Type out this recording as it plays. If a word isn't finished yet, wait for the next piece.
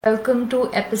Welcome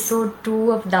to episode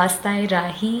 2 of Dastai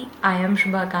Rahi. I am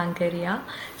Shubha Kankaria.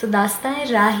 So, Dastai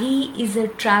Rahi is a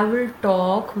travel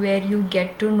talk where you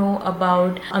get to know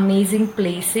about amazing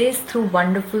places through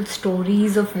wonderful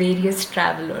stories of various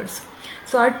travelers.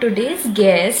 So, our today's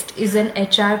guest is an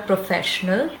HR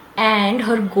professional and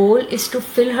her goal is to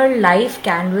fill her life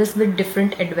canvas with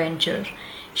different adventure.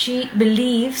 She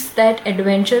believes that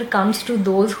adventure comes to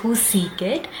those who seek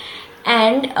it,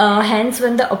 and hence,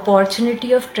 when the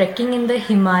opportunity of trekking in the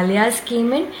Himalayas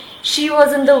came in, she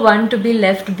wasn't the one to be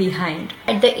left behind.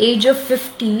 At the age of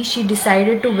 50, she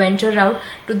decided to venture out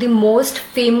to the most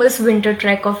famous winter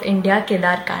trek of India,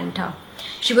 Kedarkantha.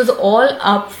 She was all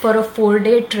up for a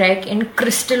 4-day trek in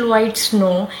crystal white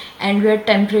snow and where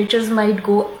temperatures might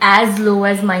go as low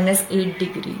as -8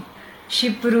 degrees.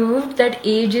 She proved that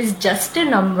age is just a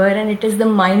number and it is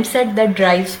the mindset that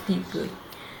drives people.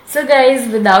 So, guys,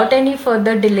 without any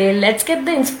further delay, let's get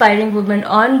the inspiring woman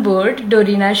on board,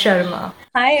 Dorina Sharma.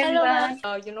 Hi Hello, ma'am.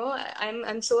 everyone.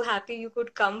 I'm so happy you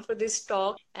could come for this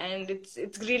talk, and it's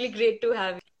really great to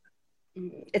have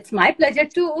you. It's my pleasure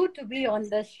to be on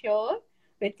the show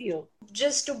with you.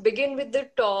 Just to begin with the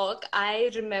talk, I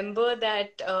remember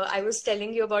that I was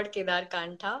telling you about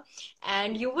Kedarkantha,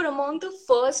 and you were among the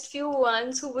first few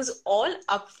ones who was all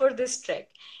up for this trek.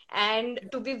 And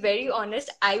to be very honest,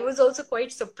 I was also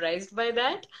quite surprised by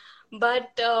that.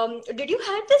 But did you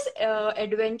had this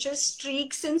adventure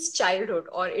streak since childhood,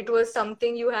 or it was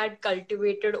something you had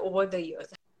cultivated over the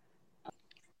years?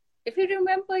 If you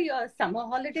remember your summer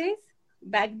holidays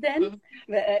back then,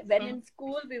 Mhm. when in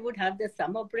school we would have the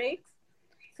summer breaks.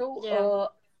 So Yeah.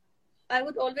 I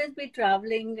would always be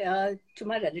traveling to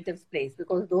my relatives' place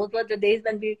because those were the days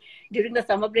when during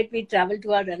the summer break, we traveled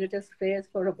to our relatives' place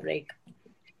for a break.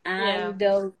 Yeah. And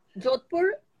Jodhpur,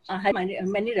 I had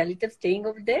many relatives staying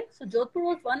over there. So Jodhpur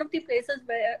was one of the places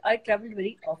where I traveled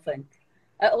very often.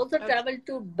 I also Okay. traveled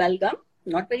to Belgaum,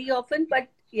 not very often, but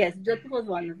yes, Jodhpur was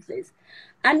one of the places.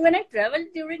 And when I traveled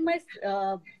during my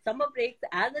summer breaks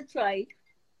as a child,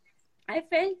 I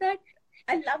felt that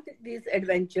I loved these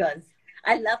adventures.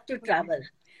 I love to travel.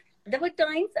 There were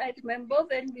times I remember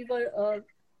when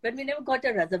we never got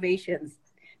our reservations.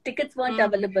 Tickets weren't Mhm.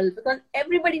 available because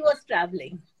everybody was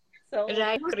traveling. So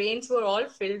Right. Trains were all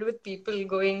filled with people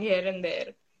going here and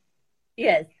there.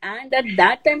 yes, and at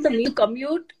that time the means to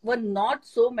commute were not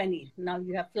so many. Now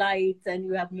you have flights and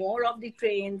you have more of the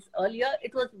trains. Earlier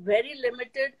it was very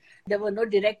limited. There were no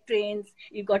direct trains.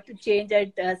 You got to change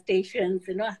at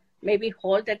stations. Maybe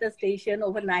halt at a station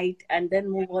overnight and then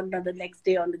move on to the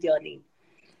next day on the journey.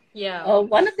 Yeah.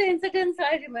 One of the incidents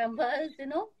I remember is,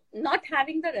 not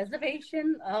having the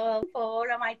reservation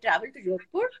for my travel to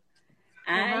Jodhpur.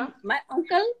 Uh-huh. And my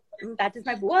uncle, that is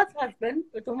my Bua's husband,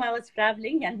 with whom I was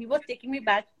traveling, and he was taking me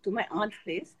back to my aunt's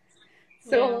place.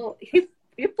 Yeah. So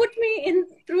he put me in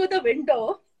through the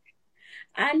window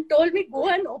and told me, go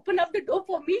and open up the door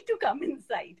for me to come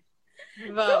inside.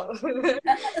 So, Wow.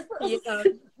 Yeah.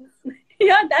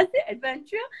 yeah, that's the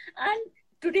adventure. And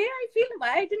today I feel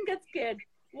why I didn't get scared.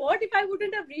 What if I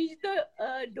wouldn't have reached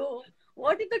the door?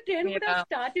 What if the train would have Yeah.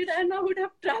 started and I would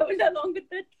have traveled along with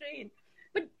the train?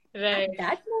 But at Right.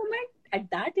 that moment, at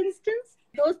that instance,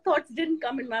 those thoughts didn't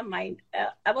come in my mind.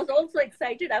 I was also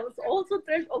excited. I was also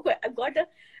thrilled. Okay, I've got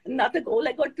another goal.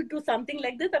 I got to do something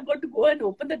like this. I've got to go and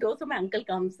open the door so my uncle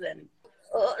comes in.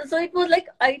 So it was like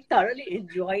I thoroughly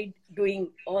enjoyed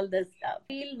doing all this stuff.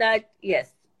 I feel that,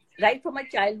 yes, right from my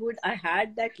childhood, I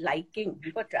had that liking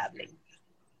for traveling.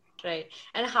 Right.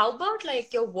 And how about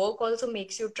like your work also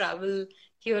makes you travel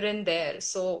here and there?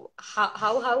 So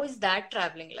how is that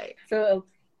traveling like? So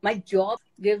my job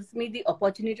gives me the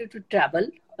opportunity to travel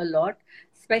a lot,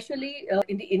 especially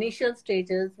in the initial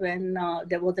stages when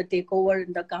there was a takeover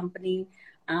in the company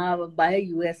by a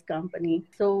US company.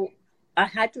 So I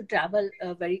had to travel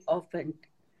very often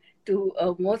to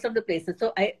most of the places.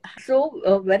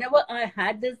 So whenever I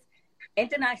had this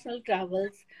international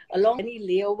travels along any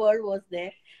layover was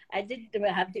there, I did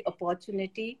have the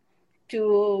opportunity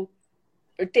to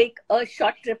take a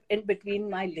short trip in between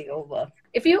my layover.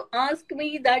 If you ask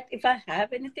me that if I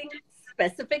have anything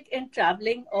specific in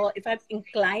traveling or if I'm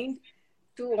inclined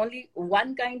to only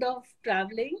one kind of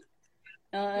traveling,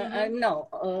 Mm-hmm. no,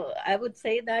 I would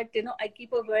say that I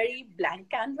keep a very blank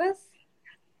canvas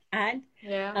and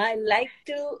Yeah. I like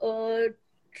to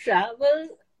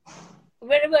travel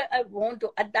wherever I want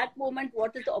to. At that moment,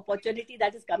 what is the opportunity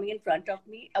that is coming in front of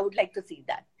me? I would like to see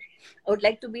that. I would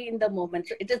like to be in the moment.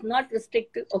 So it is not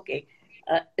restricted, okay,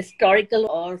 historical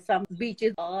or some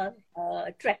beaches or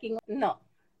trekking. No.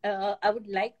 I would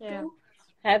like Yeah. to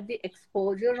have the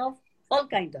exposure of all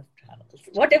kind of travels.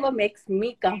 Whatever makes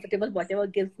me comfortable, whatever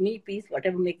gives me peace,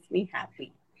 whatever makes me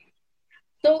happy.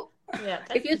 So, Yeah,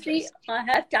 if that's you see, interesting. I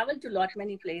have traveled to lot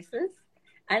many places,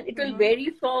 and it will Mm-hmm. vary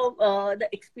from the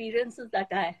experiences that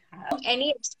I have.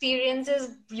 Any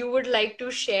experiences you would like to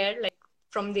share, like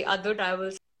from the other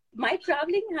travels? My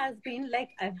traveling has been like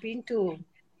I've been to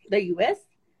the US,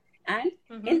 and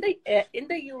Mm-hmm. in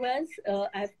the US,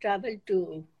 I've traveled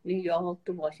to New York,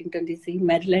 to Washington D.C.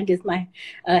 Maryland is my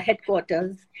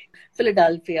headquarters.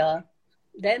 Philadelphia.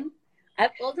 Then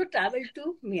I've also traveled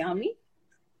to Miami,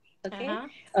 okay, Uh-huh.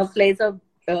 a place of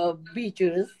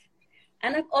beaches,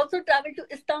 and I've also traveled to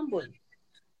Istanbul,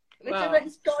 which is a Wow.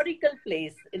 historical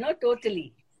place, totally.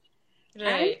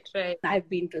 And Right, right. I've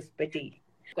been to Spiti,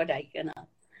 Kodaikanal.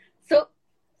 So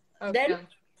then Okay.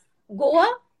 Goa,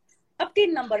 up to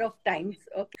number of times.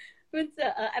 Okay, means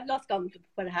I've lost count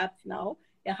perhaps now.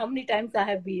 Yeah, how many times I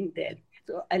have been there.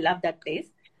 So I love that place.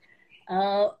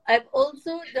 I've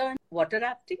also done water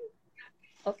rafting.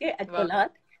 Okay, at Wow. Kolar.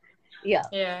 Yeah,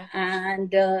 Yeah.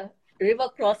 and river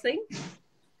crossing.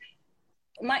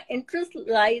 My interest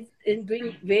lies in doing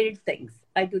varied things.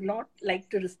 I do not like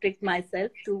to restrict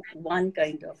myself to one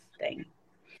kind of thing.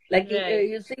 Like Right.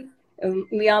 you see,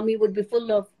 Miami would be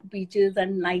full of beaches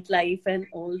and nightlife and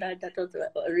all that. That was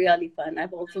really fun.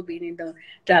 I've also been in the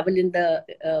travel in the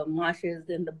marshes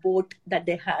in the boat that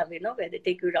they have, where they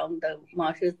take you around the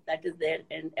marshes that is there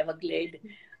in Everglade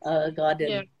Yeah.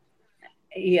 Garden.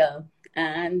 Yeah,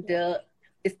 and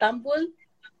Istanbul,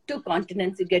 two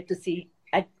continents you get to see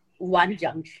at one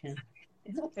junction.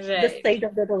 This Right. side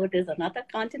of the road is another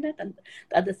continent, and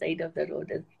the other side of the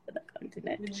road is another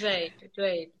continent. Right.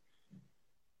 Right.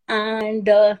 And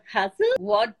hassle,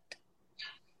 what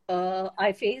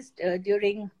I faced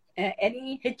during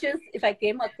any hitches if I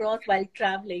came across while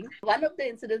traveling. One of the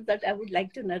incidents that I would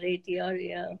like to narrate here,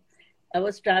 yeah, I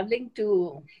was traveling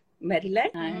to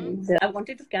Maryland, Mm-hmm. and I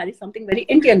wanted to carry something very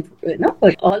Indian,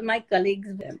 for all my colleagues.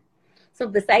 So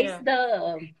besides Yeah. the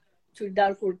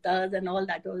chudar kurtas and all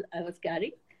that I was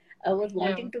carrying, I was Yeah.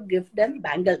 wanting to give them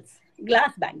bangles,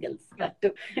 glass bangles, That,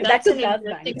 that that's too an glass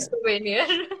interesting bangles. souvenir.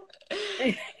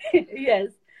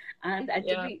 Yes, and I had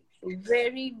to Yeah. be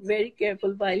very, very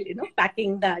careful while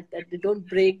packing that they don't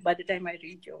break by the time I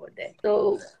reach over there.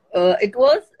 So it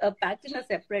was packed in a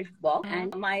separate box, Uh-huh.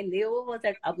 and my layover was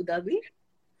at Abu Dhabi.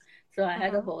 So I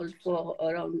had a Uh-huh. hold for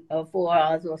around 4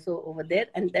 hours or so over there,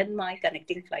 and then my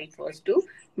connecting flight was to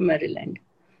Maryland.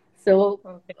 So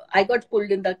Okay. I got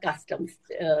pulled in the customs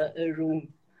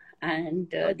room, and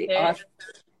they Okay. asked,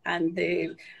 and they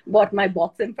brought my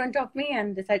box in front of me,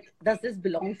 and they said, "Does this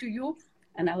belong to you?"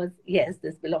 And I was, "Yes,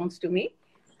 this belongs to me."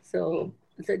 So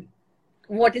I said,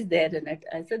 "What is there in it?"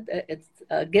 I said, "It's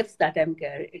gifts that I'm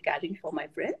carrying for my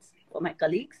friends, for my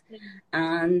colleagues, Yeah.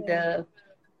 and Yeah.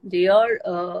 they are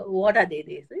what are they?"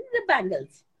 They said, "The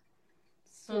bangles."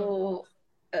 Hmm. So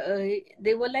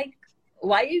they were like,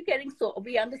 "Why are you carrying so?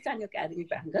 We understand you're carrying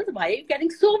bangles. Why are you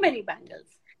carrying so many bangles?"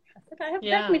 I said, "I have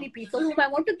that Yeah. many people whom I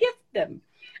want to gift them,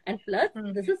 and plus,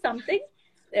 this Hmm. is something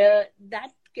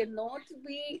that cannot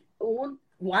be owned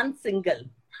one single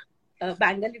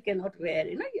bangle. You cannot wear.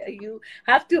 You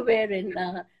have to wear in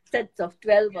sets of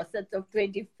 12 or sets of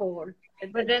 24.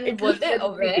 But then, It were looks they very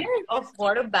aware pretty." of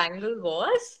what a bangle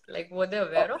was? Like, were they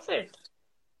aware of it?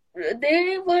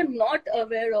 They were not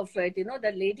aware of it.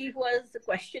 The lady who was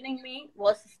questioning me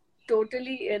was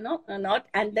totally, not.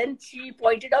 And then she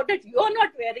pointed out that you're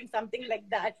not wearing something like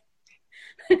that.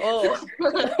 Oh.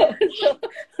 So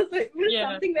if it was Yeah.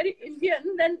 something very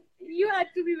Indian, then you had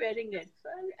to be wearing it. So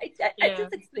I Yeah.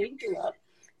 just explained to her,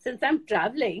 since I'm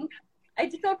traveling, I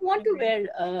did not want to Mhm.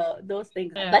 wear those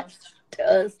things. Yeah. But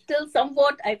still,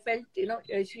 somewhat, I felt,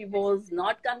 she was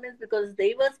not convinced because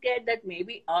they were scared that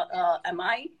maybe, am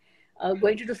I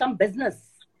going to do some business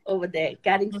over there,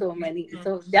 carrying so many. Mhm.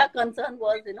 So their concern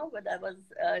was, whether I was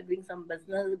doing some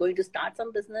business, going to start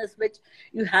some business, which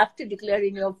you have to declare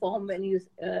in your form when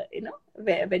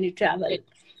when you travel. Right.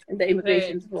 In the Right.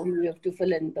 immigration form, you have to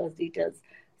fill in those details.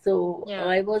 So Yeah.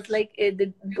 I was like,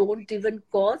 they don't even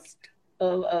cost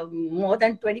more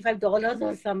than $25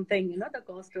 or something, the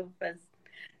cost of us.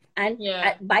 And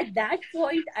Yeah. by that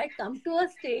point, I come to a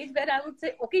stage where I would say,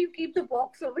 "Okay, you keep the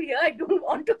box over here. I don't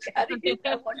want to carry it.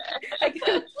 I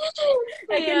can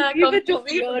Yeah, leave it over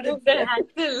completely here remove the instead."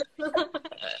 hassle.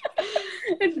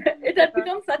 It had Yeah.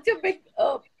 become such a big,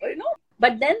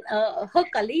 But then her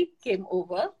colleague came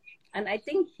over, and I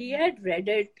think he had read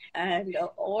it, and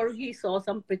or he saw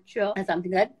some picture and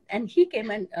something like that, and he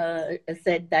came and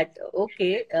said that,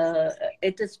 "Okay,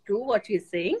 it is true what she's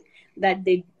saying. that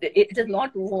it is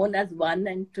not worn as one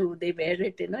and two. They wear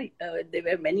it, they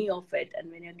wear many of it, and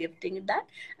when you're gifting it that,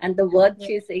 and the word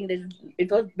she's saying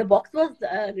that the box was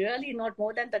really not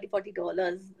more than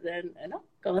 $30-40, then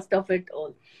cost of it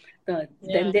all.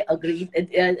 Then they agreed.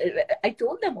 I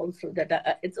told them also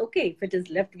that it's okay if it is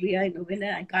left behind when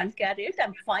I can't carry it.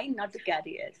 I'm fine not to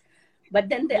carry it. But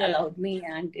then they allowed me,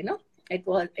 and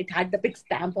it had the big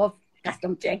stamp of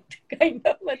custom checked kind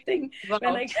of a thing. Wow.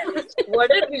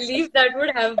 What a relief that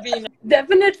would have been.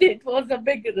 Definitely, it was a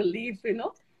big relief.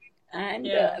 And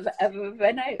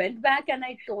when I went back and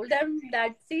I told them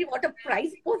that, see what a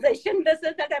prized possession this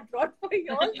is that I brought for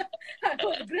you all. I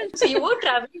was thrilled. So you were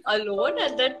traveling alone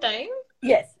at that time?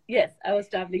 Yes, I was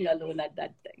traveling alone at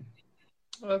that time.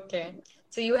 Okay.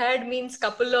 So you had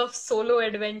couple of solo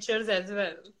adventures as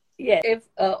well. Yes. If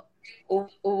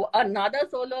another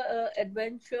solo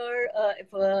adventure,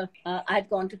 if I had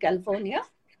gone to California,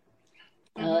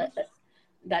 and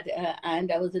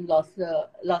I was in Los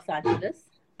Angeles.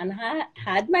 And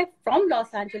from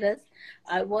Los Angeles,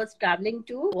 I was traveling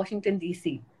to Washington,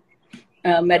 D.C.,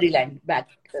 Maryland, back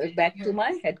to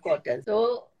my headquarters.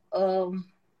 So,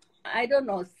 I don't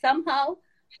know, somehow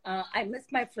I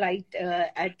missed my flight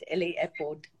at LA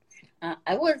airport.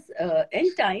 I was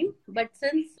in time, but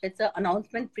since it's an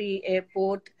announcement-free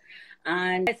airport,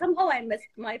 and somehow I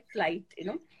missed my flight,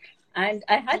 and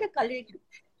I had a colleague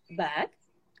back.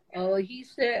 He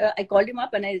said, I called him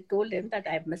up and I told him that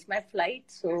I've missed my flight.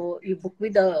 So you book me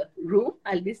the room.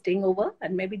 I'll be staying over,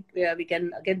 and maybe we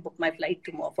can again book my flight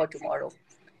for tomorrow.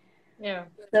 Yeah.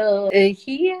 So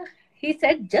he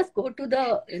said, just go to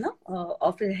the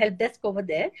office help desk over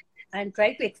there and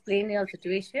try to explain your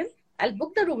situation. I'll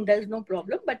book the room. There's no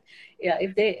problem. But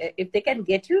if they can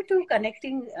get you to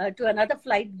connecting to another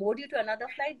flight, board you to another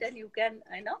flight, then you can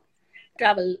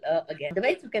travel again.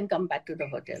 Otherwise, you can come back to the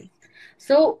hotel.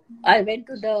 So I went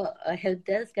to the help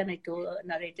desk and I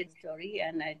narrated the story,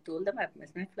 and I told them I've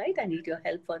missed my flight. I need your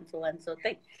help on so and so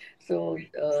thing. So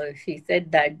she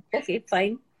said that okay,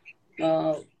 fine.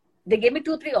 They gave me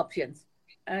 2-3 options,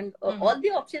 and all the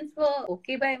options were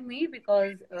okay by me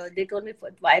because they told me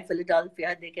via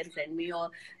Philadelphia they can send me, or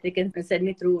they can send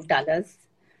me through Dallas.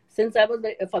 Since I was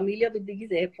familiar with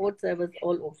these airports, I was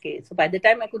all okay. So by the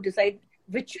time I could decide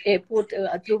which airport,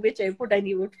 through which airport I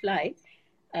would fly,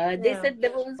 they said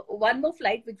there was one more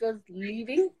flight which was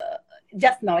leaving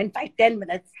just now in 5-10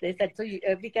 minutes. They said, so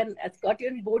we can escort you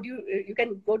and board you. You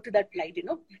can go to that flight,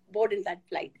 board in that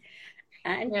flight.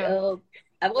 And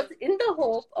I was in the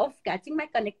hope of catching my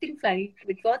connecting flight,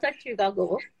 which was at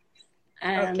Chicago.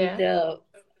 And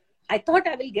I thought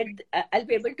I'll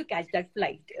be able to catch that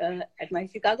flight at my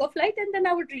Chicago flight, and then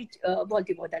I would reach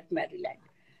Baltimore, that Maryland.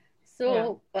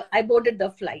 So I boarded the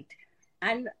flight.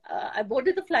 And I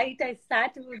boarded the flight, I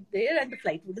sat there and the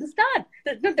flight wouldn't start.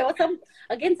 There was some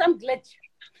glitch.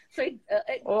 So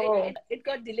it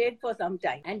got delayed for some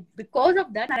time. And because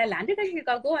of that, when I landed in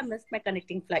Chicago, I missed my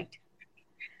connecting flight.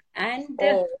 And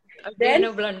again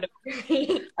a blunder.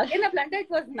 Again a blunder. It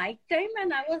was nighttime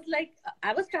and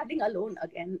I was traveling alone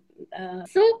again.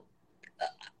 So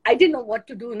I didn't know what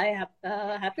to do. I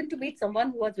happened to meet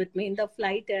someone who was with me in the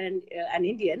flight, and an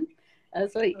Indian.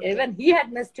 Even he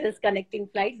had missed his connecting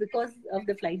flight because of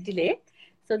the flight delay.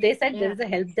 So they said there is a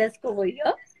help desk over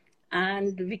here,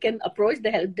 and we can approach the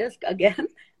help desk again,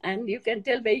 and you can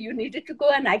tell where you needed to go,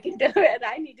 and I can tell where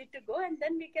I needed to go, and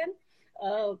then we can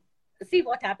see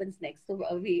what happens next. So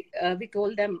I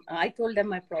told them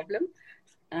my problem,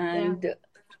 and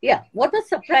what was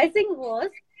surprising was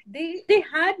they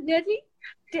had nearly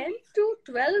 10 to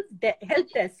 12 help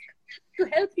desks to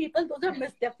help people those who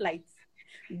missed their flights.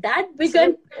 That big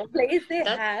place they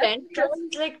have. 10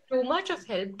 is like too much of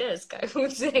help desk, I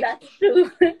would say. That's true.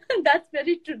 That's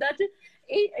very true. That is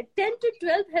 10 to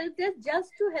 12 help desks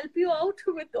just to help you out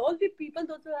with all the people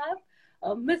those who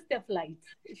have missed their flights.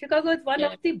 Chicago is one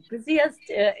of the busiest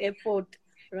airport,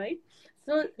 right?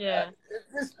 So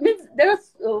this means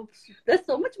there's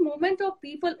so much movement of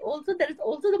people. Also, there is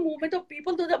also the movement of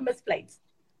people those have missed flights.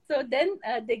 So then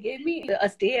they gave me a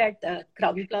stay at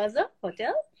Crown Plaza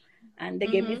Hotel. And they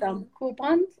gave me some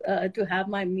coupons to have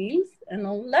my meals and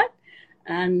all that.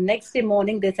 And next day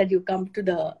morning, they said, you come to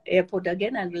the airport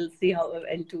again and we'll see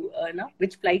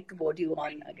which flight to board you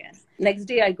on again. Next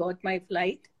day, I got my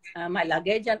flight. My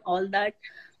luggage and all that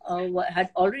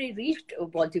had already reached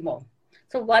Baltimore.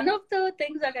 So one of the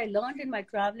things that I learned in my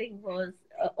traveling was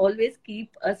always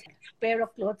keep a pair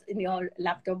of clothes in your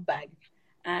laptop bag.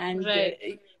 And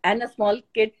and a small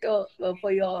kit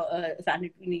for your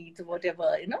sanitary needs or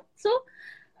whatever, So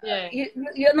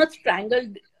you're not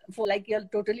strangled for you're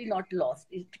totally not lost.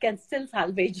 It can still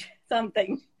salvage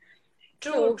something.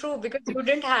 True, So true, because you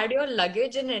didn't had your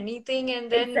luggage and anything,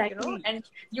 and then, exactly, and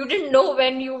you didn't know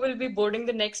when you will be boarding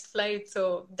the next flight,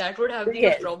 so that would have been a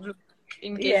yes, problem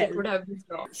in case it yes, would have been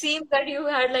wrong. Seems that you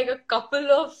had like a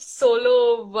couple of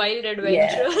solo wild yes,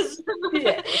 adventures,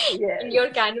 yes, and yes, your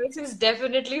canvas is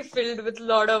definitely filled with a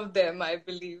lot of them, I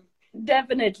believe.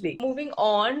 definitely. Moving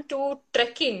on to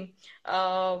trekking,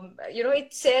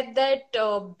 it said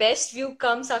that best view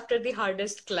comes after the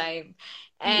hardest climb.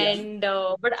 Yeah, And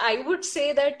but I would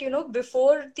say that,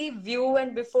 before the view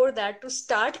and before that, to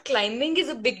start climbing is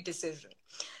a big decision.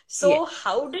 yes. So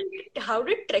how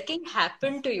did trekking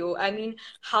happen to you? I mean,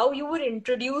 how you were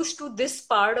introduced to this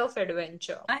part of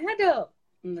adventure? I had a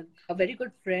very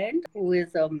good friend who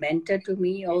is a mentor to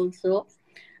me also,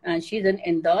 and she's in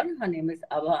Indore. Her name is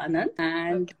Ava Anand,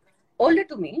 and Okay. older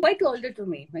to me, quite older to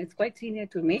me. It's quite senior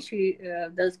to me. She,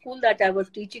 the school that I was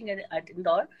teaching at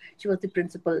Indore, she was the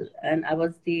principal, and I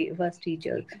was the first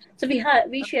teacher. So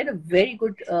we shared a very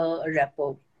good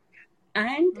rapport.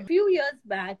 And a few years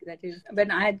back, that is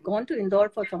when I had gone to Indore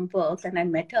for some work and I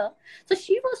met her. So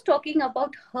she was talking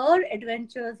about her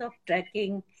adventures of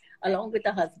trekking along with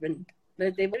her husband. They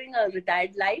were living a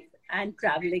retired life and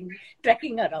traveling,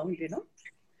 trekking around.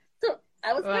 So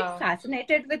I was quite Wow.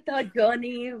 fascinated with her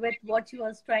journey, with what she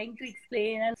was trying to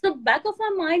explain. And so back of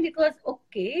my mind, it was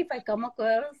okay if I come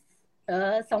across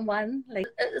someone like.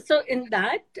 So in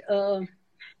that,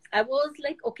 I was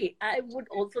like, okay, I would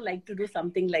also like to do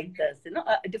something like this,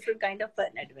 a different kind of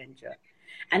an adventure.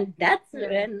 And that's Yeah.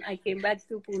 when I came back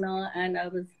to Pune and I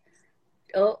was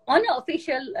on an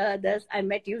official this I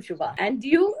met you, Shubha, and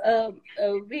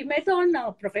we met on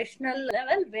a professional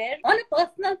level where on a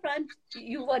personal front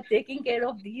you were taking care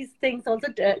of these things, also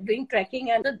doing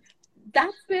trekking, and so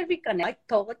that's where we connect.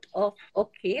 I thought of,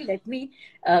 okay, let me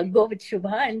go with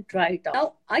Shubha and try it out.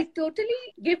 Now I totally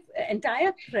give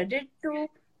entire credit to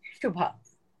Shubha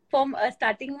from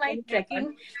starting my Oh my God.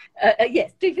 trekking.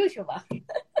 Yes, to you, Shubha.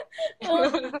 uh,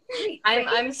 See, trekking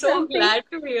I'm is so something, glad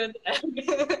to hear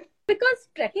that. because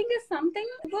trekking is something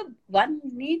where one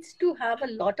needs to have a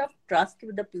lot of trust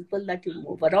with the people that you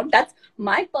move around. That's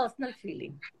my personal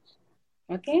feeling.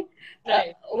 Okay,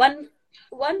 Right.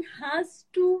 one has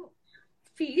to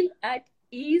feel at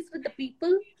ease with the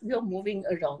people you're moving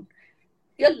around.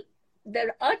 You're,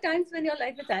 there are times when your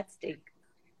life is at stake,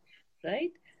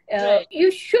 right? Right.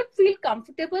 You should feel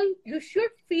comfortable. You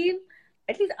should feel,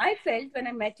 at least I felt when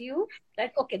I met you,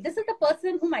 that, okay, this is the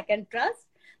person whom I can trust.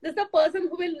 This is the person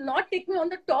who will not take me on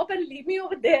the top and leave me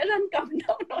over there and come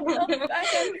down on the back.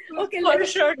 And okay, For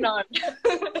let's, sure not.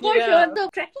 for sure, Yeah. the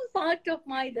trekking part of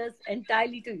my this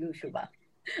entirely to you, Shubha.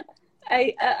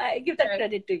 I give that Right.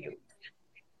 credit to you.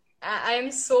 I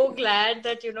am so glad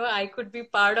that, I could be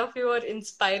part of your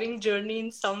inspiring journey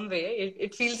in some way.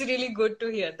 It feels really good to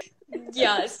hear that.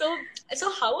 Yeah, so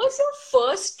how was your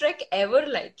first trek ever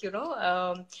like?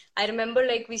 I remember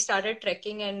like we started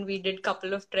trekking and we did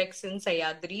couple of treks in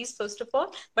Sayadris first of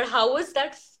all. But how was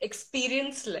that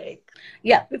experience like?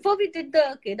 Yeah, before we did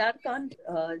the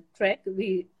Kedarkantha trek,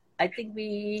 I think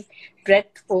we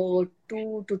trekked for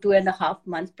 2 to 2.5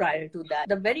 months prior to that.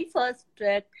 The very first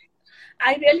trek,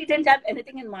 I really didn't have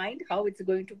anything in mind how it's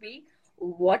going to be,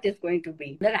 what is going to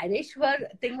be. The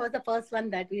Radeshwar thing was the first one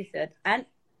that we said, and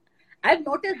I've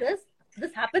noticed this.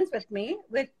 This happens with me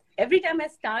with every time I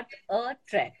start a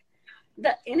trek.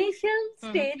 The initial Mm-hmm.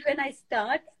 stage when I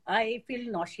start, I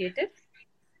feel nauseated,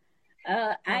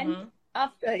 and Mm-hmm.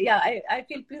 after, yeah, I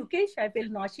feel pukish, I feel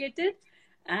nauseated,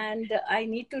 and I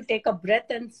need to take a breath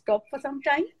and stop for some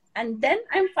time, and then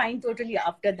I'm fine totally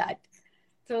after that.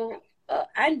 So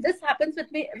and this happens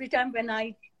with me every time when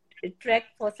I trek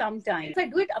for some time. So I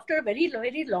do it after a very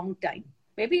very long time.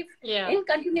 Maybe Yeah. in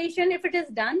continuation, if it is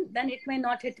done, then it may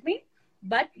not hit me.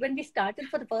 But when we started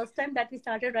for the first time that we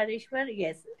started Radeshwar,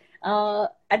 yes,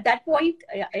 at that point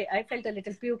I felt a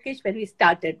little pukish when we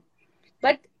started.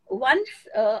 But once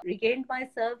regained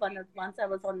myself, once I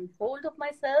was on hold of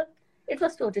myself, it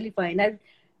was totally fine. I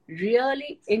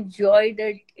really enjoyed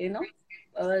it.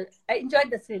 I enjoyed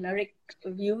the scenic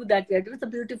view that we had.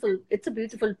 It's a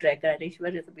beautiful trek.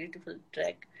 Radeshwar is a beautiful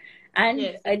trek. And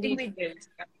Yes, I think indeed it is.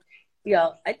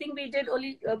 I think we did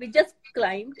only, we just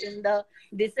climbed in the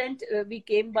descent. We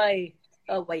came by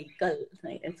a vehicle.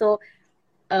 Right? And so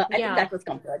I think Yeah. that was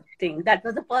comforting. That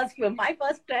was my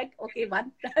first trek. Okay,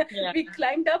 one Yeah. we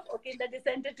climbed up. Okay, the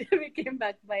descent we came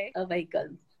back by a vehicle.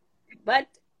 But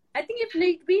I think if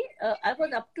need be, I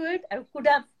was up to it. I could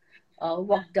have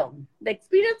walk down. The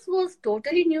experience was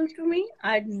totally new to me.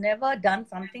 I'd never done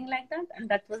something like that, and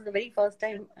that was the very first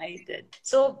time I did.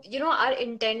 So, our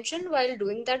intention while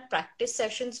doing that practice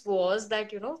sessions was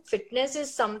that, fitness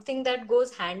is something that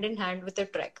goes hand in hand with a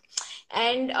trek.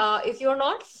 And if you're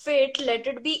not fit, let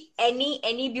it be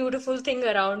any beautiful thing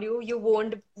around you, you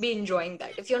won't be enjoying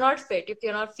that. If you're not fit, if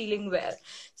you're not feeling well.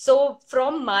 So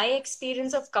from my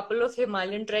experience of couple of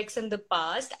Himalayan treks in the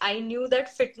past, I knew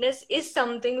that fitness is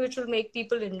something which will make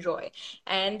people enjoy.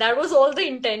 And that was all the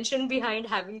intention behind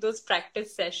having those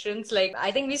practice sessions. Like,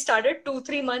 I think we started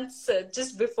 2-3 months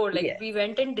just before. Like, Yes, we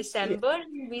went in yes. December,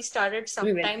 and we started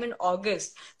We went. sometime in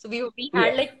August. So we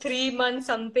had Yes, like 3 months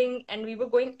something, and we were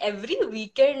going every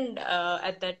weekend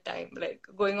at that time, like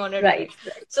going on a trek. right,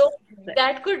 right, So right.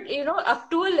 that could,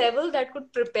 up to a level that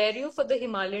could prepare you for the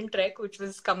Himalayan trek, which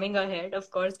was coming ahead, of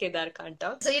course,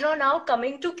 Kedarkantha. So, now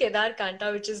coming to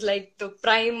Kedarkantha, which is like the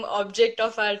prime object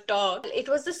of our talk, it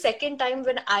was the second time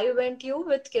when I went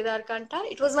with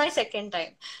Kedarkantha. It was my second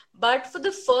time. But for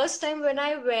the first time when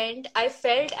I went, I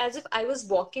felt as if I was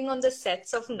walking on the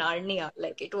sets of Narnia.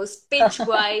 Like, it was pitch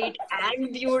white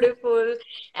and beautiful.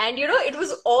 And, it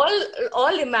was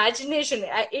all imagination.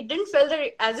 It didn't feel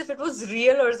that as if it was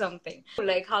real or something.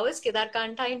 Like, how is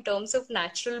Kedarkantha in terms of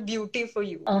natural beauty for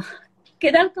you?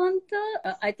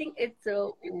 Kedarkantha, I think it's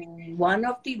one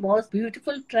of the most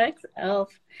beautiful tracks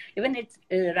of, even it's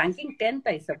ranking 10th,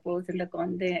 I suppose, in the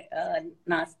Conde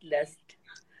Nast list.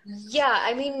 Yeah,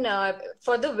 I mean,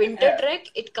 for the winter trek,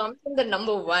 it comes in the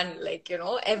number one. Like,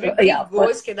 everybody Yeah, for,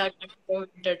 goes Kedarkantha for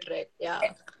winter trek. Yeah.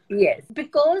 yes,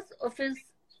 because of his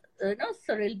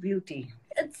surreal beauty.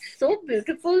 It's so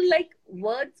beautiful, like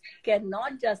words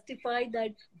cannot justify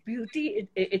that beauty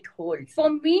it holds. For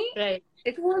me, Right.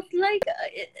 it was like,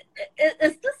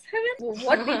 is this heaven?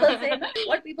 What people say, na?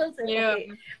 What people say, Yeah.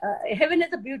 okay, heaven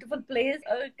is a beautiful place,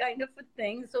 kind of a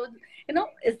thing. So,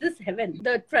 is this heaven?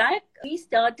 The track we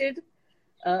started,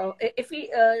 if we,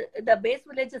 the base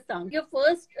village is sung, your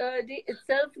first day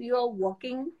itself, you are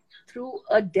walking through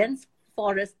a dense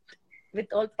forest with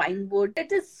all pine wood.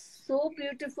 It is so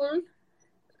beautiful,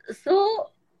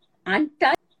 so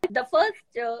untouched. The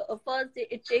first day,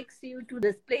 it takes you to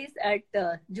this place at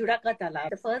Judaka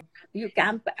Talab. The first you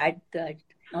camp at that.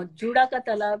 Now Judaka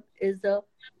Talab is a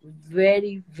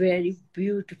very, very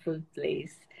beautiful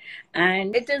place,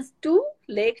 and it is two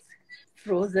lakes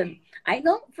frozen. I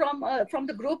know from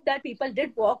the group that people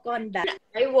did walk on that.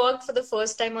 I walked for the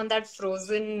first time on that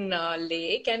frozen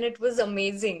lake, and it was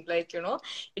amazing. Like,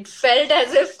 it felt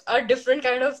as if a different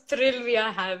kind of thrill we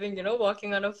are having,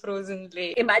 walking on a frozen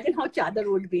lake. Imagine how Chadar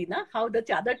would be, na? How the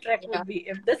Chadar trek Yeah. would be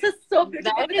if this is so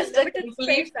beautiful That with a is the limited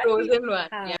complete space that we frozen one.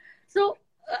 have. Yeah. So,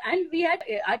 and we had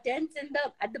our tents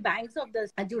at the banks of the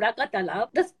Juraka Talab.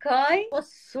 The sky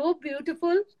was so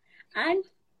beautiful, and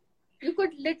you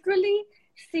could literally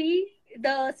see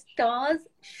the stars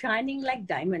shining like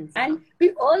diamonds. And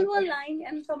we all were lying,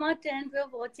 and from our tent, we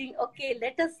were watching, okay,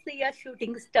 let us see a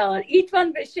shooting star. Each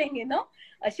one wishing,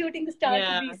 a shooting star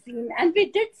to be seen. And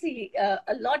we did see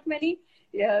many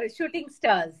shooting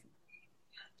stars.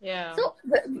 Yeah. So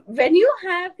when you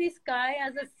have the sky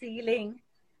as a ceiling,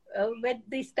 with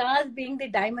the stars being the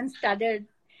diamond studded,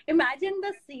 imagine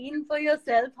the scene for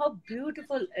yourself, how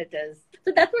beautiful it is.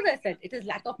 So that's what I said. It is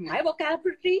lack of my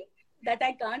vocabulary that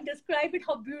I can't describe it,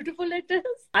 how beautiful it is.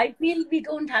 I feel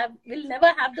we'll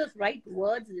never have those right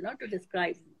words, to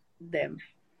describe them.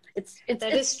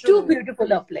 It's too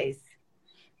beautiful a place.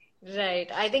 Right.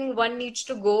 I think one needs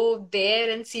to go there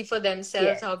and see for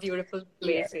themselves how beautiful the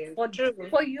place is.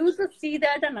 For you to see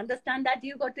that and understand that,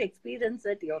 you got to experience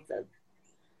it yourself.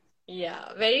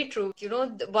 Yeah, very true.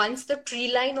 Once the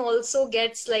tree line also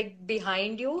gets like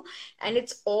behind you and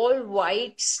it's all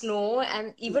white snow,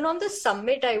 and even on the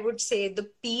summit, I would say the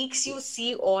peaks you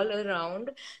see all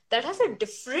around, that has a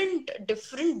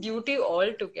different beauty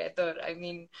altogether. I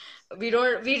mean, we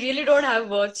really don't have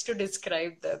words to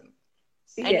describe them.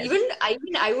 And Yes.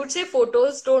 I would say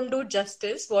photos don't do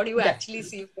justice what you actually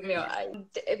see from your eyes.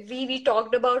 We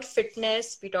talked about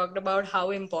fitness, we talked about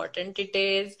how important it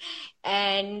is,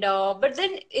 and but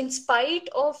then in spite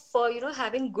of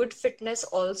having good fitness,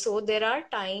 also there are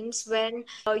times when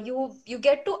you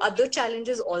get to other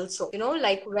challenges also,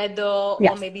 like weather,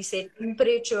 or maybe say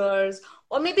temperatures,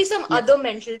 or maybe some other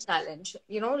mental challenge,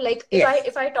 like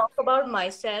if I talk about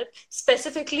myself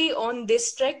specifically on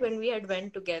this trek when we had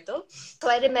went together. So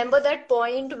I remember that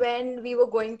point when we were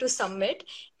going to summit,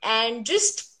 and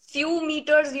just few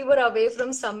meters we were away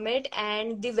from summit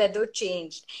and the weather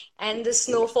changed and the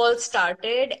snowfall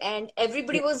started and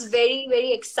everybody was very,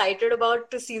 very excited about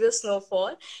to see the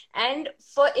snowfall. And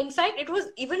in fact, it was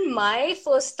even my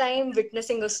first time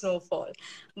witnessing a snowfall.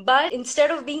 But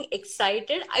instead of being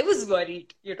excited, I was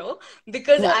worried,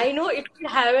 because Well, I know it will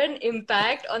have an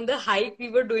impact on the hike we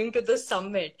were doing to the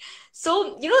summit.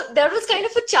 So, that was kind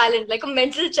of a challenge, like a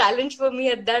mental challenge for me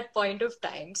at that point of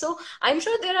time. So, I'm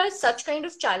sure there are such kind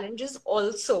of challenges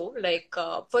also, like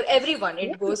for everyone.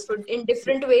 It yes, goes in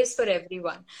different ways for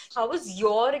everyone. How was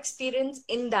your experience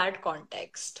in that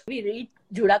context? we reached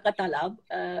Juda Ka Talab,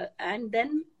 and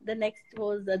then the next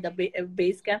was the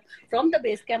base camp. From the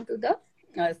base camp to the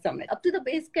summit. Up to the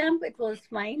base camp, it was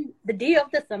fine. The day of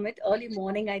the summit, early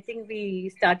morning, I think we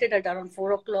started at around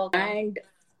 4 o'clock. And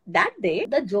that day,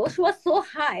 the Josh was so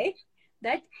high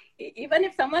that even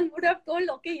if someone would have told,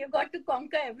 okay, you got to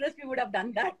conquer Everest, we would have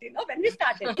done that, when we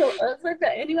started. So if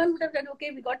anyone would have said,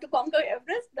 okay, we got to conquer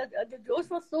Everest, the Josh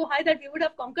was so high that we would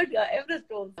have conquered Everest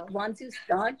also. Once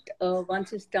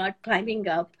you start climbing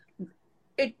up,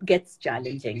 it gets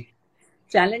challenging.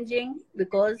 Challenging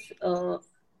because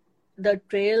the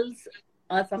trails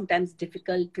are sometimes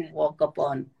difficult to walk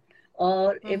upon,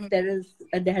 or if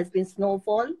there has been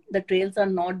snowfall, the trails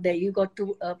are not there, you got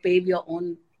to pave your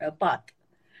own path,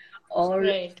 or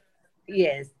Right.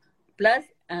 yes, plus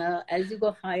as you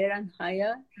go higher and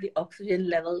higher, the oxygen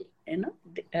level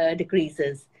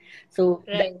decreases, so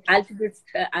the Right.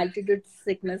 altitude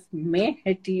sickness may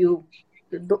hit you.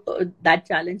 That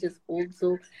challenge is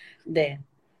also there.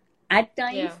 At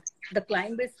times, Yeah. the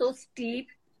climb is so steep,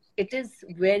 it is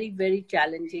very, very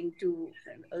challenging to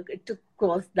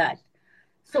cross that.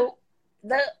 So,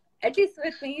 the at least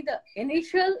with me, the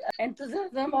initial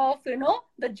enthusiasm of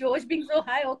the Josh being so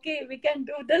high, okay, we can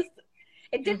do this.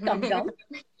 It did come down,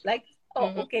 like, oh,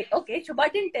 okay.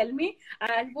 Shubha didn't tell me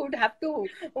I would have to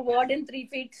ward in 3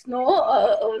 feet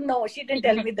snow. No, she didn't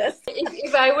tell me this.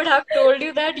 If I would have told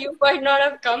you that, you might not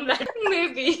have come that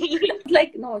maybe.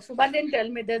 Like, no, Shubha didn't tell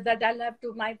me this, that I'll have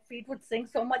to, my feet would sink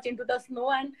so much into the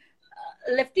snow, and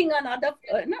lifting another,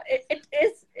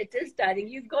 it is tiring.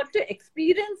 You got to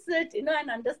experience it, and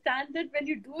understand it. When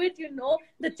you do it,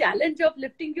 the challenge of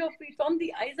lifting your feet from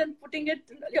the ice and putting it,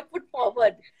 your foot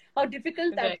forward, how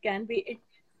difficult that Right. can be. It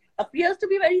appears to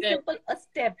be very Right. simple, a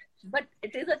step, but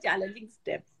it is a challenging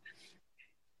step.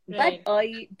 But Right.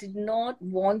 I did not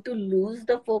want to lose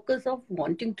the focus of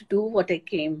wanting to do what I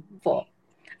came for.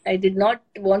 I did not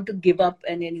want to give up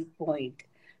at any point.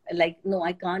 Like, no,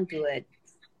 I can't do it.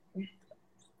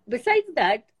 Besides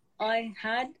that, I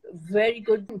had very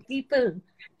good people.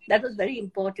 That was very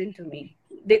important to me.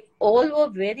 They all were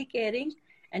very caring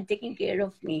and taking care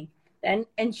of me and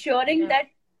ensuring Yeah.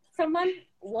 that someone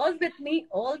was with me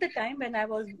all the time when I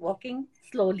was walking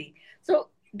slowly. So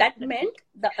that meant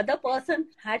the other person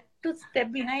had to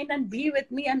step behind and be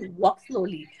with me and walk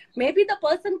slowly. Maybe the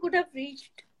person could have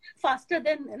reached faster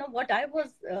than what I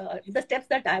was, the steps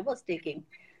that I was taking,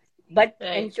 but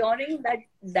Right. ensuring that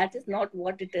that is not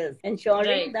what it is.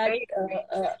 Ensuring Right. that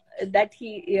Right. that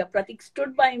Pratik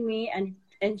stood by me and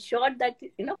ensured that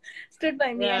stood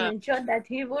by me and Yeah. ensured that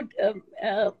he would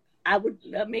I would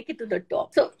make it to the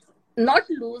top. So not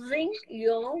losing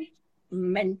your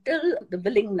mental the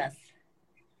willingness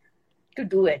to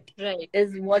do it Right.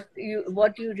 is what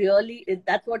you really,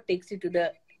 that's what takes you to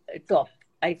the top.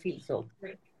 I feel so.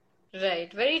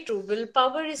 Right, very true.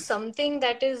 Willpower is something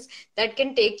that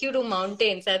can take you to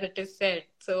mountains, as it is said.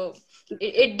 So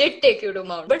it did take you to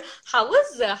mountains. But how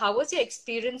was your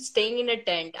experience staying in a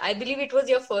tent? I believe it was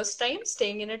your first time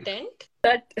staying in a tent.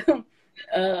 That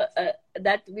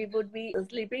that we would be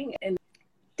sleeping in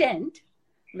tent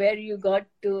where you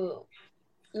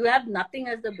have nothing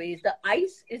as the base. The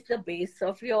ice is the base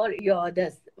of your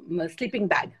this sleeping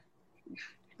bag,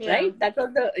 Yeah. right? That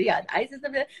was the ice is the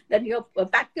base. Then you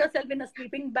pack yourself in a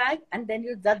sleeping bag and then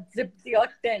you just zip your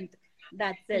tent.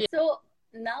 That's it. Yeah. So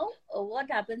now what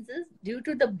happens is, due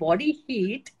to the body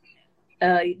heat,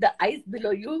 the ice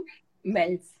below you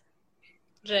melts,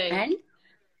 Right.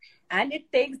 and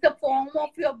it takes the form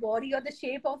of your body or the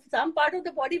shape of some part of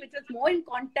the body which is more in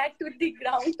contact with the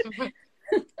ground.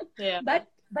 Yeah. but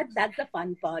that's the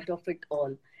fun part of it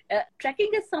all.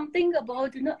 Trekking is something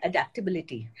about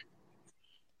adaptability.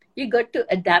 You got to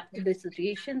adapt to the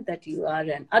situation that you are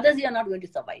in. Others, you're not going to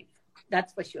survive.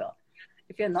 That's for sure.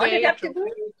 If you're not Very true. adaptable,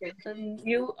 Very true. then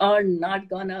you are not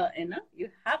gonna, you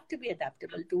have to be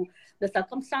adaptable to the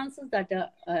circumstances that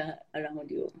are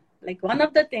around you. Like, one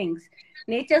of the things,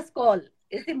 nature's call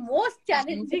is the most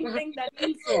challenging thing that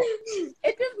we so.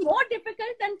 It is more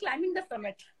difficult than climbing the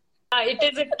summit. It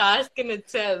is a task in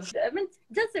itself. I mean,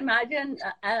 just imagine,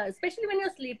 especially when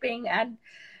you're sleeping at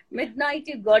midnight,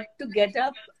 you got to get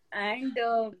up and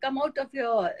come out of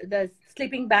the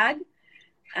sleeping bag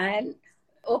and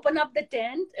open up the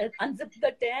tent, unzip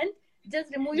the tent,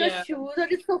 just remove your Yeah. shoes, or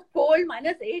it's so cold,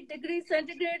 -8 degrees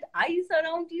centigrade, ice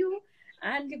around you,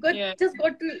 and you Yeah. just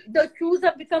got to, the shoes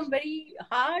have become very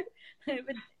hard.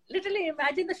 With, literally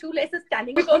imagine the shoelaces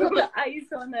standing because of the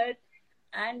ice on it.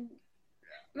 And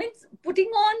means putting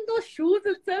on those shoes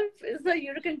itself is a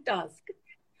European task.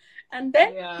 And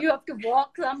then Yeah. you have to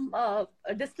walk some a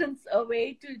distance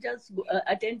away to just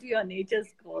attend to your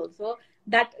nature's call. So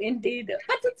that indeed,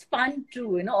 but it's fun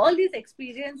too. All these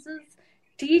experiences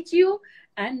teach you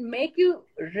and make you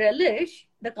relish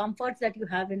the comforts that you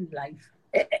have in life.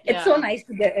 It's so Yeah. nice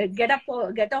to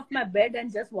get off my bed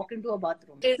and just walk into a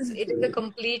bathroom. It is a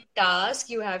complete task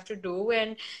you have to do,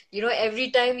 and every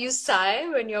time you sigh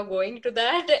when you're going to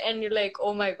that, and you're like,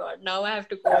 oh my God, now I have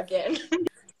to go again.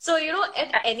 So,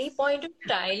 at any point of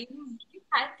time, you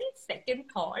had these second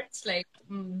thoughts like,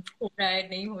 ho raha hai,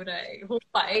 nahi ho raha hai, ho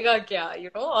paega kya,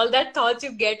 all that thoughts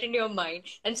you get in your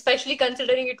mind, and especially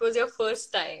considering it was your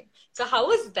first time. So, how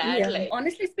was that Yeah, like?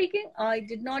 honestly speaking, I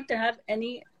did not have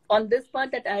any on this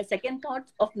part that I second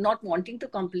thoughts of not wanting to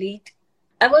complete.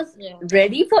 I was Yeah.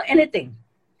 ready for anything.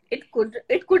 It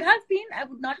could have been I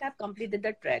would not have completed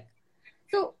the trek.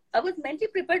 So I was mentally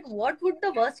prepared. What would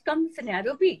the worst come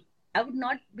scenario be? I would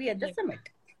not be at the Yeah. summit.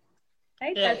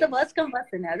 Right? As the Right. worst come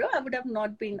worst scenario, I would have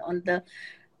not been on the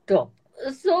top.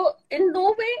 So in no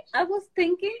way I was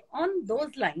thinking on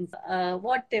those lines.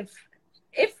 What if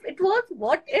it was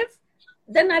what if,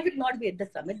 then I would not be at the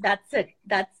summit. That's it.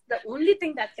 That's the only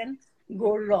thing that can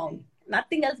go wrong.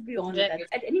 Nothing else beyond that. Right.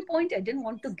 At any point, I didn't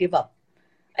want to give up.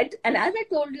 And as I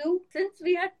told you, since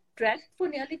we had trekked for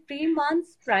nearly 3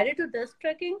 months prior to this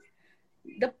trekking,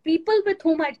 the people with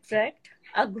whom I trekked,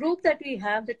 a group that we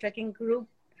have, the trekking group,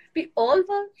 we all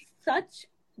were such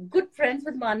good friends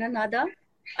with one another.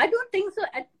 I don't think so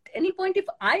at any point if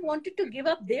I wanted to give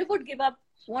up, they would give up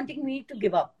wanting me to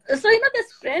give up. So,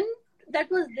 this friend that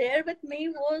was there with me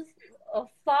was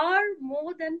far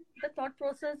more than the thought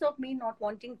process of me not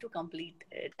wanting to complete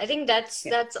it. I think that's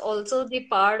Yeah. that's also the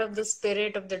part of the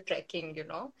spirit of the trekking,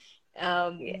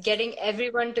 Yeah. getting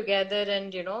everyone together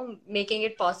and making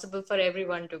it possible for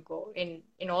everyone to go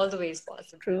in all the ways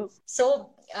possible. True. So,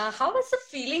 how was the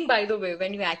feeling, by the way,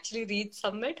 when you actually reached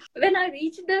summit? When I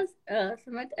reached the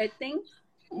summit, I think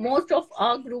most of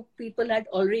our group people had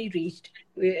already reached.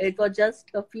 It was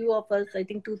just a few of us, I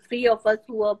think 2, 3 of us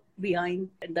who were behind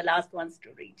and the last ones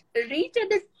to reach. Reach at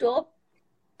the top,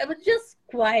 I was just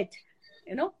quiet,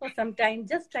 for some time,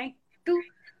 just trying to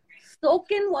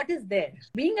soak in what is there.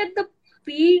 Being at the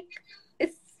peak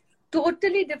is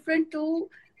totally different to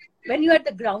when you're at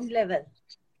the ground level.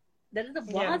 There is a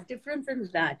Yeah. vast difference in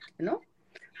that,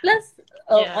 Plus,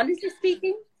 Yeah. honestly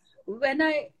speaking, when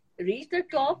I reached the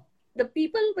top, the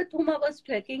people with whom I was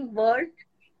trekking were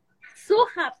so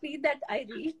happy that I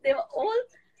reached. They were all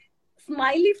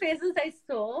smiley faces. I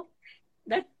saw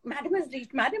that Madam has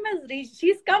reached. Madam has reached.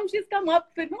 She's come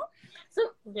up. So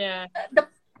Yeah.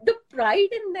 the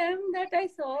pride in them that I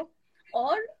saw,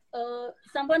 or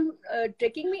someone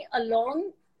taking me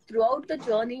along throughout the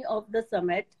journey of the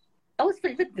summit, I was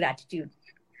filled with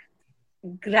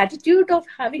gratitude of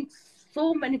having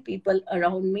so many people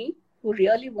around me who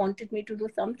really wanted me to do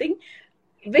something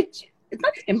which is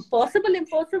not impossible,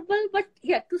 but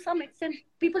yeah, to some extent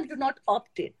people do not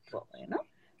opt it for,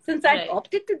 since I Right.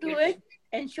 opted to do it,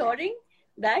 ensuring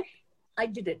that I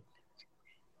did it,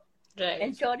 Right.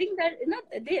 ensuring that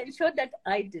they ensured that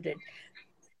I did it.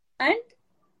 And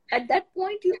at that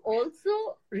point you also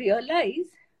realize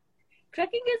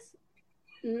trekking is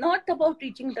not about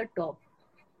reaching the top.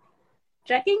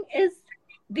 Trekking is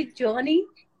the journey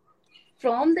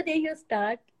from the day you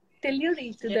start till you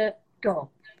reach to the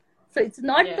top. So it's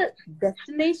not Yeah. the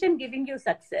destination giving you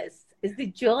success. It's the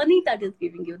journey that is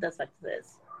giving you the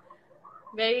success.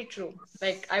 Very true.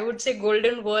 Like, I would say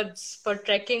golden words for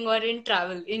trekking or in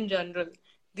travel in general.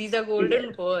 These are golden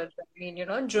Yes. words. I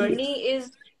mean, journey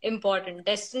is important.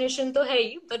 Destination to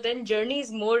hai, but then journey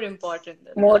is more important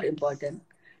than More that. important.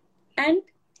 And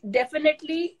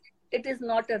definitely it is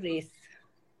not a race.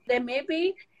 There may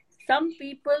be some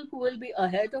people who will be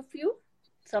ahead of you.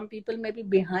 Some people may be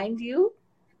behind you,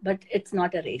 but it's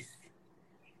not a race.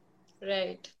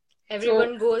 Right. So,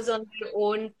 Everyone goes on their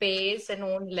own pace and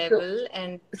own level,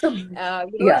 and so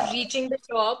yeah, reaching the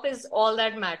top is all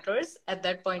that matters at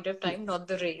that point of time, not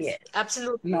the race. yes,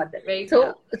 Absolutely. not the race.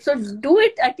 Very So do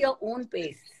it at your own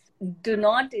pace. Do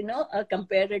not,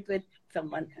 compare it with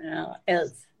someone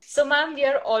else. So, ma'am, we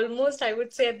are almost, I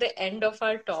would say, at the end of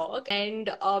our talk. And,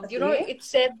 Okay. it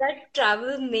said that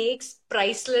travel makes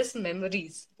priceless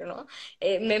memories,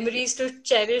 memories to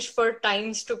cherish for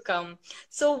times to come.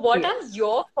 So, what are Yes.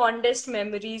 your fondest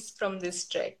memories from this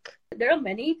trek? There are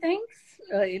many things,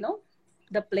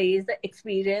 the place, the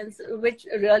experience, which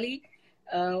really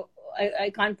uh,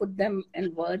 I can't put them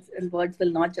in words, and words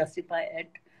will not justify it.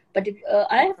 But if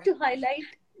I have to highlight,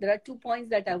 there are 2 points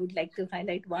that I would like to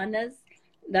highlight. One is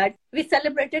that we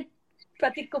celebrated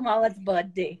Pratik Kumar's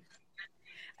birthday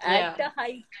Yeah.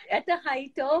 at a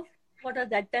height of what was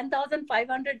that,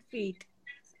 10,500 feet.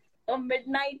 A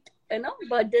midnight,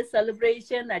 birthday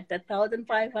celebration at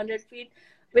 1,500 feet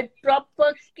with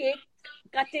proper cake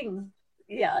cutting.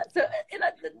 Yeah. So,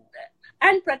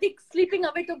 and Pratik sleeping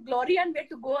away to glory, and we had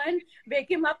to go and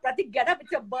wake him up. Pratik, get up,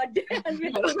 it's your birthday. And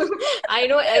we have to, I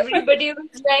know everybody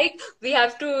was like,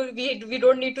 we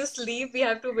don't need to sleep, we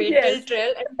have to wait till yes.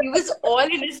 12. And he was all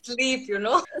in his sleep.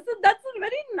 So that's a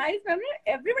very nice memory.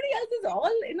 Everybody else is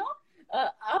all,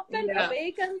 up and Yeah.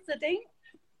 awake and sitting.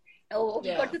 Oh, we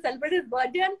got Yeah. to celebrate his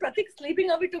birthday, and Pratik sleeping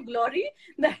away to glory.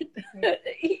 That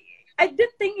I did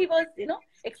think he was,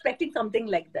 expecting something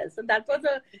like this. So that was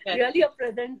a Yeah. really a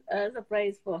pleasant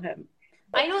surprise for him.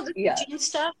 I know the Yeah. kitchen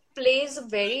staff plays a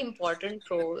very important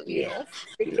role, Yes.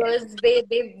 Yes. because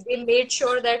they made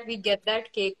sure that we get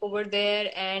that cake over there.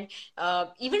 And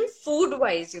even food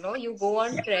wise, you go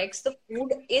on treks, the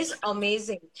food is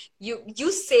amazing.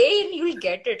 You say and you'll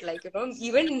get it, like,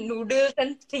 even noodles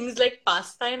and things like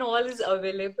pasta and all is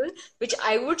available, which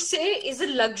I would say is a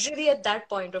luxury at that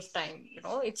point of time.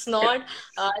 It's not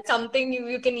something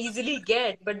you can easily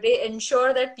get, but they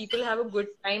ensure that people have a good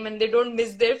time and they don't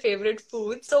miss their favorite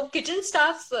food. So kitchen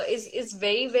staff is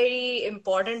very, very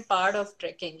important part of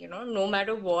trekking. No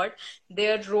matter what,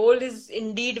 their role is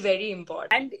indeed very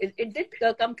important. And it did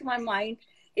come to my mind: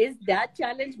 is that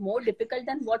challenge more difficult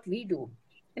than what we do?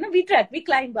 We trek, we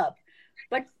climb up,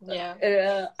 but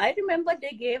Yeah, I remember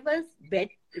they gave us bed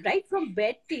right from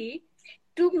bed tea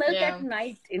to milk at yeah,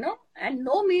 night, and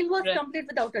no meal was right, complete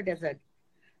without a dessert.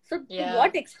 So to yeah,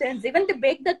 what extent? Even they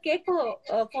bake the cake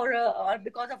or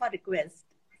because of our request.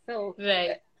 So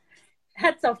right.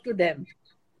 hats off to them.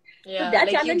 So Yeah, their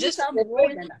like you challenges just are more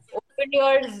than us. open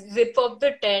your zip of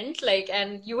the tent, like,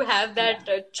 and you have Yeah,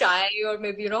 that chai or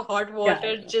maybe hot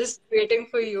water yeah, just waiting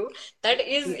for you. That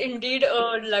is yeah. indeed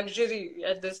a luxury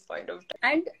at this point of time.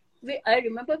 And I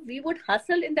remember we would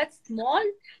hustle in that small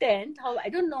tent. How I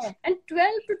don't know, and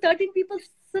 12 to 13 people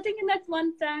sitting in that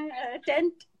one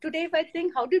tent. Today, if I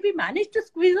think, how did we manage to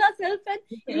squeeze ourselves and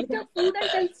eat our food and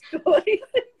tell stories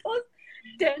in those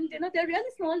tents? They're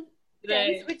really small tents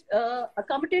Right. which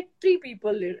accommodate 3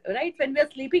 people. Right? When we are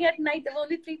sleeping at night, there were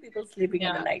only 3 people sleeping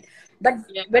in the Yeah. night. But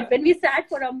Yeah. when we sat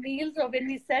for our meals or when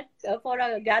we sat for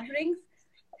our gatherings,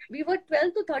 we were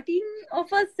 12 to 13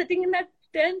 of us sitting in that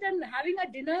tent and having a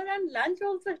dinner and lunch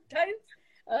also at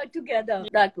times together.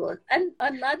 That was. And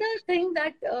another thing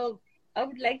that I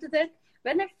would like to say,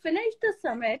 when I finished the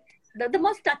summit, the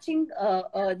most touching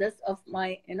this of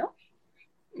my,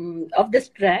 of this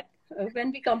track,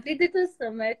 when we completed the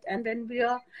summit and when we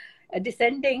are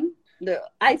descending,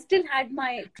 I still had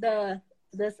the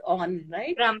this on,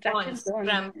 right? Tractions Crampons. on,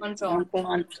 Crampons on.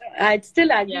 on. I'd still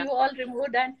had, Yeah. we all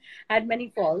removed and had many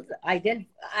falls. I didn't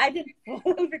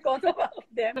fall because of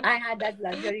them. I had that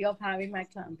luxury of having my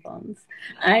crampons,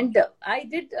 and I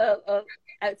did.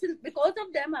 Since because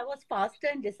of them, I was faster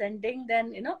in descending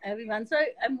than everyone. So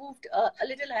I moved a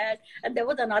little ahead, and there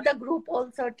was another group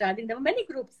also traveling. There were many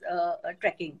groups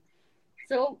trekking.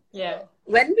 So Yeah.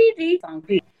 when we reached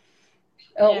Sankri,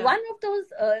 Yeah. one of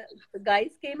those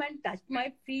guys came and touched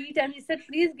my feet, and he said,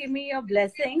 "Please give me your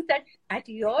blessings that at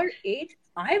your age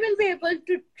I will be able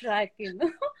to track."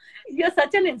 You're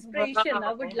such an inspiration.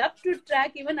 I would Wow. love to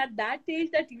track even at that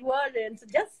age that you are in. So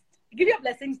just give your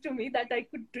blessings to me that I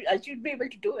should be able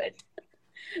to do it.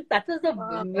 That was a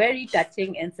Wow. very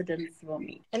touching incident for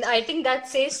me. And I think that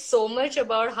says so much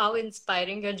about how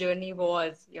inspiring your journey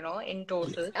was, in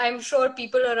total. I'm sure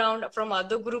people around from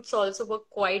other groups also were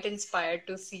quite inspired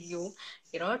to see you,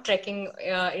 trekking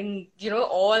in,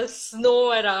 all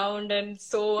snow around and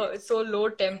so low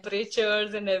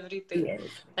temperatures and everything. Yes,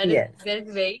 yes.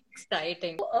 That's very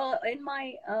exciting.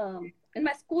 In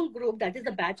my school group, that is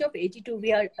a batch of 82,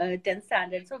 we are 10th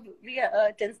standard. So we are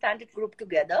a 10th standard group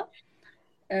together.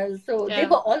 So they Yeah.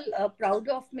 were all proud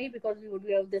of me because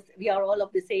we are all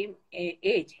of the same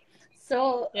age.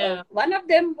 So Yeah. one of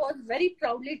them was very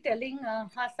proudly telling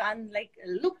her son, like,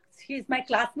 look, she's my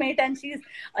classmate and she's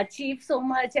achieved so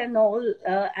much and all,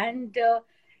 and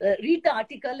read the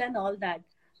article and all that.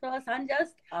 So her son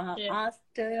just Yeah.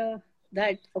 asked,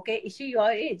 that, okay, is she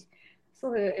your age?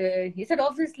 So he said,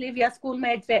 obviously, we are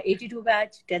schoolmates. We're 82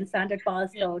 batch, 10 standard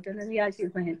passed out. And then, yeah,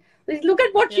 she's my hand. So look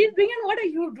at what she's doing and what are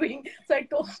you doing? So I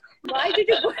told, why did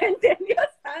you go and tell your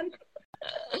son?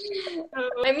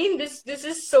 I mean, this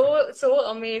is so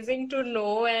amazing to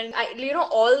know, and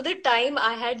all the time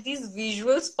I had these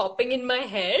visuals popping in my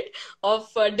head of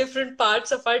different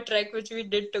parts of our trek which we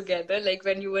did together. Like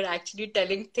when you were actually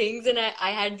telling things, and I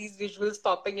had these visuals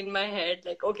popping in my head.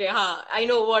 Like, okay, I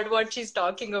know what she's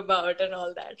talking about and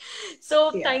all that.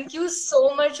 So Yeah. thank you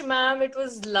so much, ma'am. It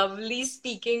was lovely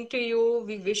speaking to you.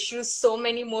 We wish you so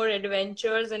many more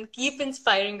adventures and keep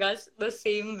inspiring us the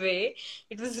same way.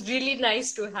 It was really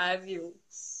nice to have you.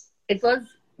 It was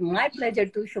my pleasure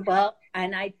to Shubha,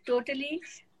 and I totally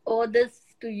owe this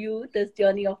to you, this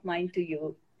journey of mine to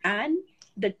you, and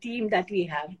the team that we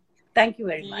have. Thank you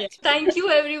very Yeah. much. Thank you,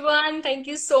 everyone. Thank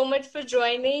you so much for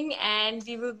joining. And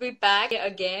we will be back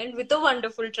again with a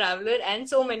wonderful traveler and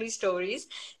so many stories.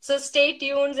 So stay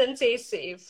tuned and stay safe.